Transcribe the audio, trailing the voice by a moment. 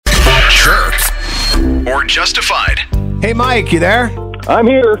Jerks or Justified. Hey, Mike, you there? I'm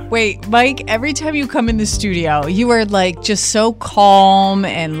here. Wait, Mike, every time you come in the studio, you are like just so calm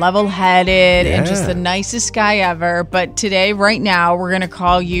and level-headed and just the nicest guy ever. But today, right now, we're going to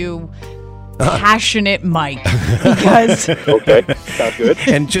call you Passionate Mike because Okay, sounds good.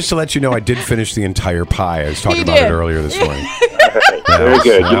 And just to let you know, I did finish the entire pie. I was talking about it earlier this morning. Very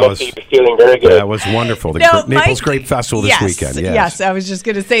good. You must be feeling very good. That was wonderful. The Naples Grape Festival this weekend. Yes, I was just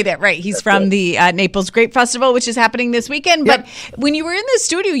going to say that. Right. He's from the Naples Grape Festival, which is happening this weekend. But when you were in the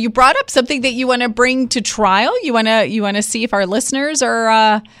studio, you brought up something that you want to bring to trial. You want to see if our listeners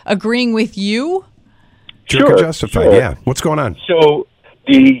are agreeing with you? Jerk or Justified, yeah. What's going on? So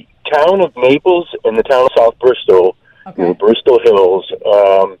the town of Naples and the town of South Bristol, the Bristol Hills,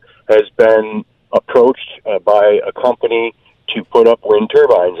 has been approached by a company to put up wind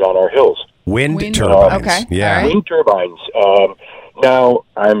turbines on our hills. Wind turbines. Okay. Yeah. Right. Wind turbines. Now,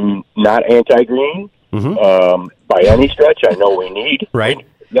 I'm not anti-green by any stretch. I know we need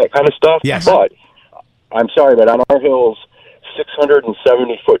that kind of stuff. Yes. But I'm sorry, but on our hills,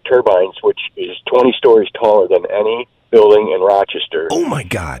 670-foot turbines, which is 20 stories taller than any building in Rochester. Oh, my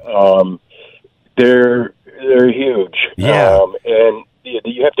God. They're huge. Yeah. And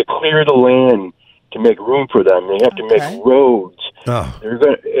you have to clear the land to make room for them. They have to make roads. Oh.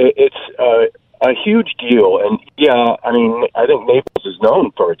 It's a huge deal. And, I mean, I think Naples is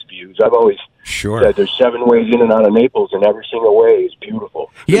known for its views. I've always said there's 7 ways in and out of Naples, and every single way is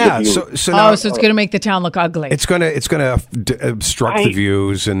beautiful. Yeah. So now, so it's going to make the town look ugly. It's going to obstruct the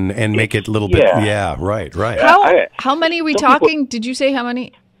views and make it a little bit. Yeah, right. How many are we talking? Did you say how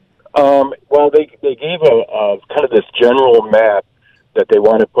many? Well, they gave a kind of this general map that they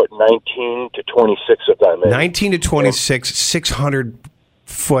want to put 19 to 26 of them in. 19 to 26,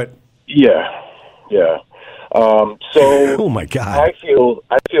 600-foot. Yeah. So, oh my God, I feel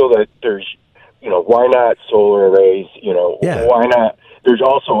that there's, why not solar arrays? Why not? There's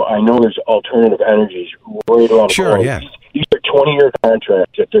also, I know there's alternative energies right around the corner. Yeah. These are 20-year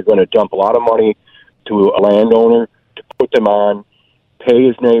contracts that they're going to dump a lot of money to a landowner to put them on, pay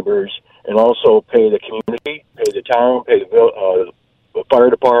his neighbors, and also pay the community, pay the town, pay the fire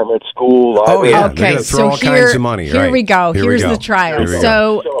department, school, library. Okay, throw all kinds of money. Here we go. Here's the trial.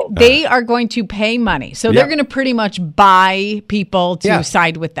 So they are going to pay money. So they're going to pretty much buy people to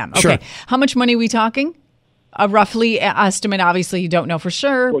side with them. Okay, how much money are we talking? A roughly estimate. Obviously, you don't know for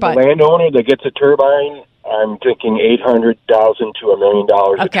sure. But the landowner that gets a turbine, I'm thinking $800,000 to $1 million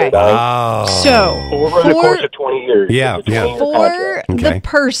a turbine. So over the course of 20 years. For the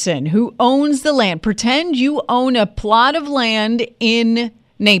person who owns the land, pretend you own a plot of land in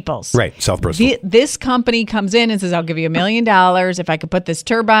Naples. Right, South Bristol. This company comes in and says, I'll give you $1 million if I could put this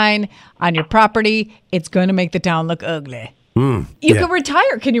turbine on your property. It's going to make the town look ugly. You can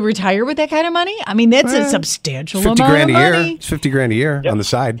retire. Can you retire with that kind of money? I mean, that's a substantial amount of money. It's $50,000 a year on the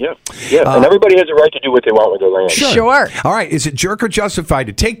side. Yeah, and everybody has a right to do what they want with their land. Sure. All right, is it jerk or justified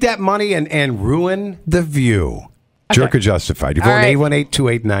to take that money and ruin the view? Jerk or justified? You're voting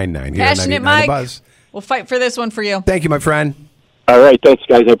 818-2899. Passionate Mike. We'll fight for this one for you. Thank you, my friend. All right, thanks,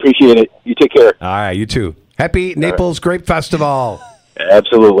 guys. I appreciate it. You take care. All right, you too. Happy Naples Grape Festival.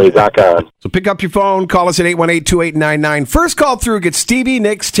 Absolutely. Rock on. So pick up your phone. Call us at 818-2899. First call through gets Stevie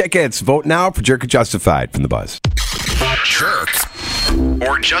Nicks tickets. Vote now for Jerk or Justified from The Buzz. Jerk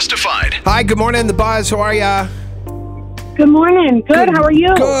or Justified. Hi, good morning, The Buzz. How are ya? Good morning. Good. How are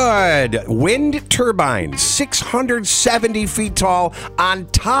you? Good. Wind turbines, 670 feet tall on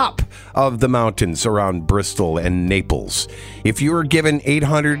top of the mountains around Bristol and Naples. If you were given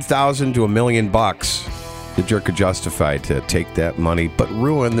 $800,000 to $1 million, the Jerk or Justified to take that money but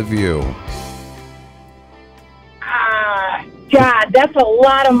ruin the view. God, that's a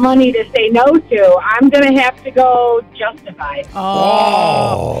lot of money to say no to. I'm going to have to go Justified.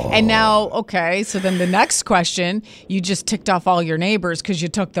 Oh. And now, so then the next question, you just ticked off all your neighbors because you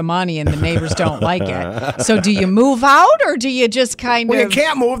took the money and the neighbors don't like it. So do you move out or do you just kind of... Well, you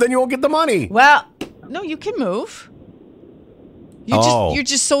can't move, then you won't get the money. Well, no, you can move. You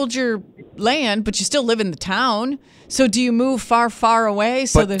just sold your land, but you still live in the town. So do you move far, far away?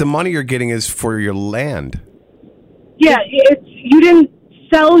 But the money you're getting is for your land. Yeah, you didn't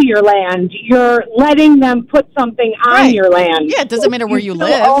sell your land. You're letting them put something on your land. Yeah, it doesn't matter where you live.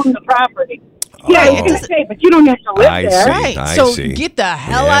 You own the property. Yeah, I was going to say, but you don't have to live there. I see. Get the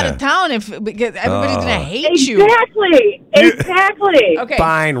hell out of town because everybody's going to hate you. Exactly. Okay.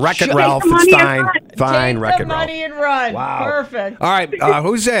 Fine, Wreck-It Ralph. It's fine. Fine, Wreck-It Ralph. Take the money and run. Wow. Perfect. All right,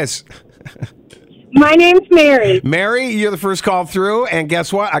 who's this? My name's Mary. Mary, you're the first call through, and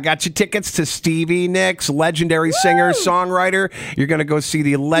guess what? I got you tickets to Stevie Nicks, legendary singer, songwriter. You're going to go see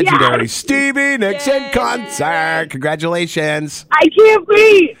the legendary Stevie Nicks in concert. Congratulations. I can't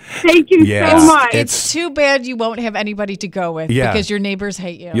wait. Thank you so much. It's too bad you won't have anybody to go with because your neighbors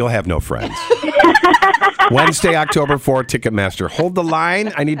hate you. You'll have no friends. Wednesday, October 4th, Ticketmaster. Hold the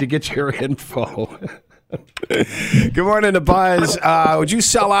line. I need to get your info. Good morning, The Buzz. Would you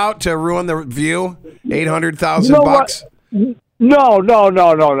sell out to ruin the view? $800,000?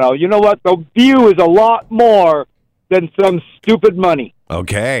 No. You know what? The view is a lot more than some stupid money.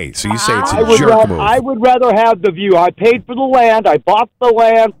 Okay, so you say it's a jerk move. I would rather have the view. I paid for the land. I bought the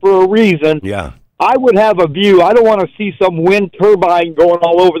land for a reason. Yeah. I would have a view. I don't want to see some wind turbine going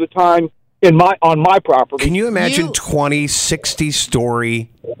all over the time on my property. Can you imagine 20,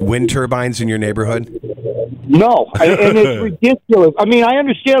 60-story wind turbines in your neighborhood? No, and it's ridiculous. I mean, I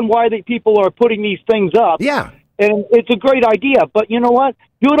understand why people are putting these things up. Yeah. And it's a great idea, but you know what?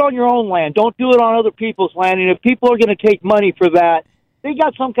 Do it on your own land. Don't do it on other people's land. And if people are going to take money for that, they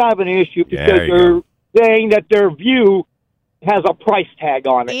got some kind of an issue because they're saying that their view has a price tag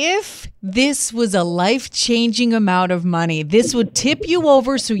on it. If this was a life-changing amount of money, this would tip you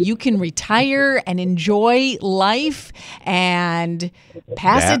over so you can retire and enjoy life and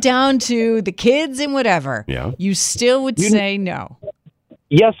pass it down to the kids and whatever. Yeah. You still would say no.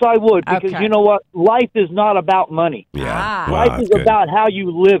 Yes, I would, because you know what? Life is not about money. Yeah. Life is about how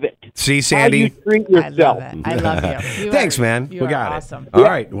you live it. See, Sandy? How you treat yourself. I love you. Thanks, man. We got awesome. it. All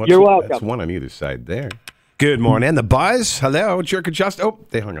right. You're welcome. That's one on either side there. Good morning. The Buzz. Hello. Jerk or Just. Oh,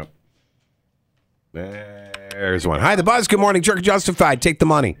 they hung up. There's one. Hi, The Buzz. Good morning. Jerk or Justified. Take the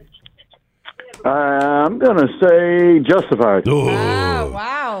money. I'm going to say Justified. Ooh.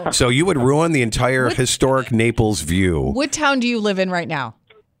 Wow. So you would ruin the entire historic Naples view. What town do you live in right now?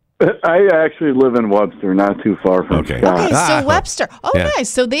 I actually live in Webster, not too far from Scott. Okay, so Webster. Oh, Yeah. nice.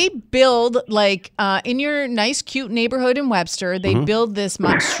 So they build, like, in your nice, cute neighborhood in Webster, they build this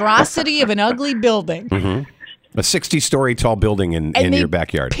monstrosity of an ugly building. A 60-story tall building in your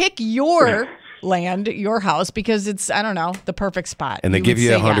backyard. Pick your land, your house, because it's, I don't know, the perfect spot. And they give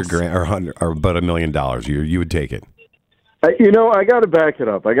you would say $100,000 or about $1 million. You would take it. I got to back it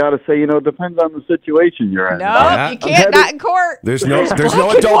up. I got to say, it depends on the situation you're in. No, you can't. Not in court. There's no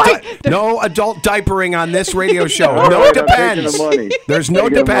adult diapering on this radio show. No, it depends. There's no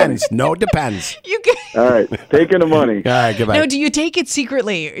depends. No depends. All right, taking the money. All right, goodbye. No, do you take it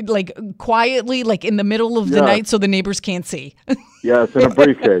secretly, like quietly, like in the middle of the night, so the neighbors can't see? Yes, in a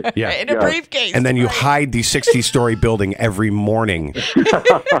briefcase. Yeah, in a briefcase. And then you hide the 60-story building every morning.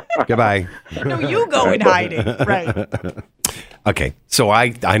 Goodbye. No, you go and hide it. Right. Okay, so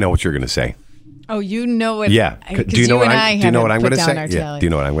I know what you're going to say. Oh, you know it. Yeah. Do you know what I'm going to say? Yeah. Do you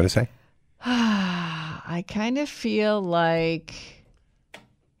know what I'm going to say? I kind of feel like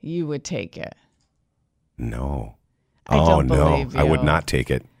you would take it. No. I don't believe I would you. not take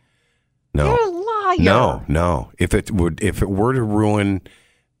it. No. You're a liar. No. If it were to ruin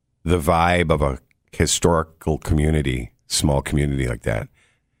the vibe of a historical community, small community like that,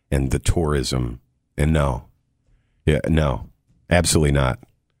 and the tourism, and no, absolutely not.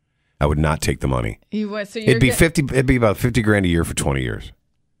 I would not take the money. It'd be about $50,000 a year for 20 years.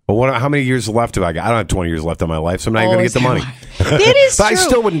 Well, how many years left have I got? I don't have 20 years left on my life, so I'm not even going to get the money. It is but true. I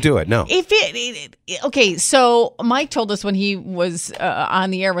still wouldn't do it. No. Okay, so Mike told us when he was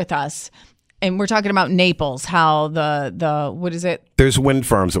on the air with us, and we're talking about Naples, how the what is it? There's wind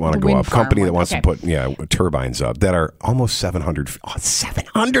farms that want to go up. Company that wants okay. to put turbines up that are almost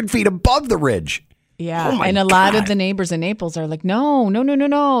 700 feet above the ridge. Yeah, Oh my and a lot God. of the neighbors in Naples are like, no.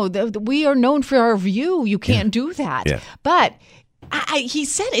 We are known for our view. You can't do that. Yeah. But he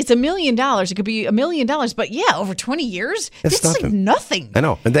said it's $1 million. It could be $1 million. But yeah, over 20 years, It's that's like nothing. I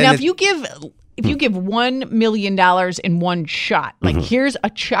know. And then now, if you give $1 million in one shot, like here's a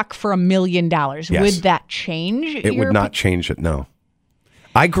check for $1 million, Yes. would that change? It would not change it, no.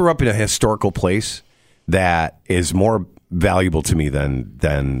 I grew up in a historical place that is more valuable to me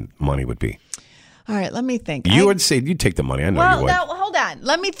than money would be. All right, let me think. You would say you'd take the money. I know you would. Now, hold on.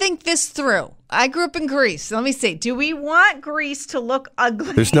 Let me think this through. I grew up in Greece. Let me see. Do we want Greece to look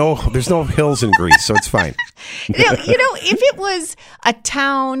ugly? There's no hills in Greece, so it's fine. If it was a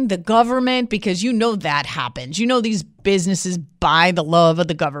town, the government, because that happens. These businesses buy the love of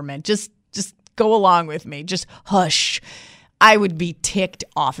the government. Just go along with me. Just hush. I would be ticked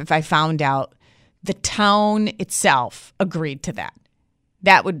off if I found out the town itself agreed to that.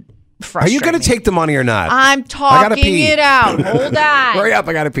 That would frustrate Are you going to take the money or not? I'm talking it out. Hold on. Hurry up.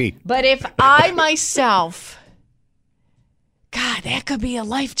 I got to pee. But if I myself God, that could be a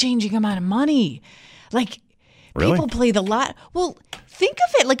life-changing amount of money. Like, Really? people play the lot. Well, think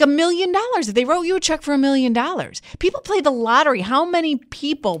of it like $1 million. If they wrote you a check for $1 million, people play the lottery. How many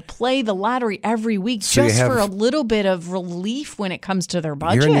people play the lottery every week So just for a little bit of relief when it comes to their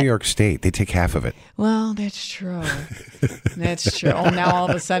budget? You're in New York State. They take half of it. Well, that's true. That's true. Oh, now all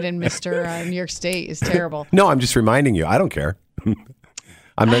of a sudden, Mr. New York State is terrible. No, I'm just reminding you. I don't care.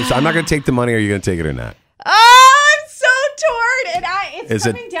 I'm not going to take the money. Are you going to take it or not? Oh, I'm so torn, and it's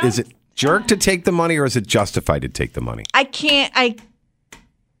coming down. Is it jerk to take the money, or is it justified to take the money? I can't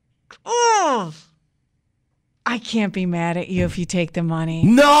be mad at you if you take the money.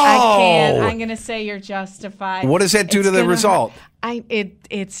 No! I can't. I'm going to say you're justified. What does that do to the result?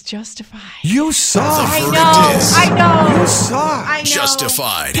 It's justified. You suck. I know. You suck. I know.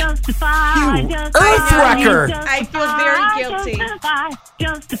 Justified. You earthwrecker. I feel very guilty.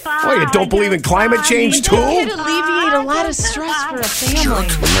 Oh, you don't believe in climate change, too? It could alleviate a lot of stress for a family.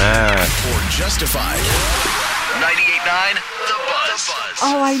 Nah. Or justified. 98.9 The Buzz.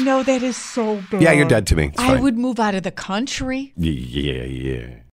 Oh, I know that is so bad. Yeah, you're dead to me. It's I fine. would move out of the country. Yeah.